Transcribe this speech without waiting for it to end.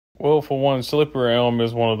Well, for one, Slippery Elm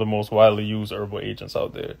is one of the most widely used herbal agents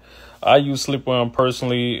out there. I use Slippery Elm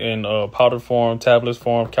personally in powder form, tablets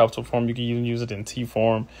form, capsule form. You can even use it in tea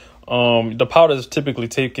form. The powder is typically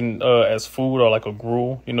taken as food or like a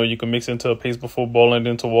gruel. You know, you can mix it into a paste before boiling it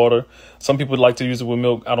into water. Some people like to use it with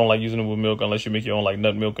milk. I don't like using it with milk unless you make your own like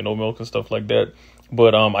nut milk and oat milk and stuff like that.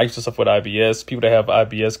 But I used to suffer with IBS. People that have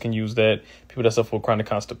IBS can use that. People that suffer with chronic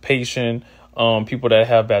constipation. People that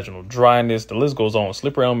have vaginal dryness, the list goes on.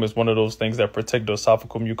 Slippery elm is one of those things that protect the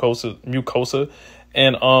esophageal mucosa,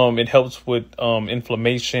 and it helps with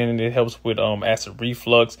inflammation. It helps with acid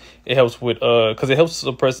reflux. It helps with because it helps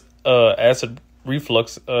suppress acid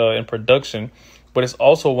reflux and production. But it's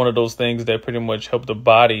also one of those things that pretty much help the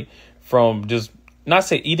body from just not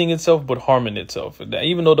say eating itself, but harming itself.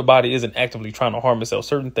 Even though the body isn't actively trying to harm itself,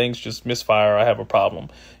 certain things just misfire or have a problem.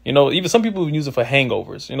 You know, even some people use it for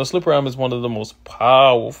hangovers. You know, Slippery elm is one of the most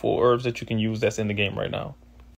powerful herbs that you can use that's in the game right now.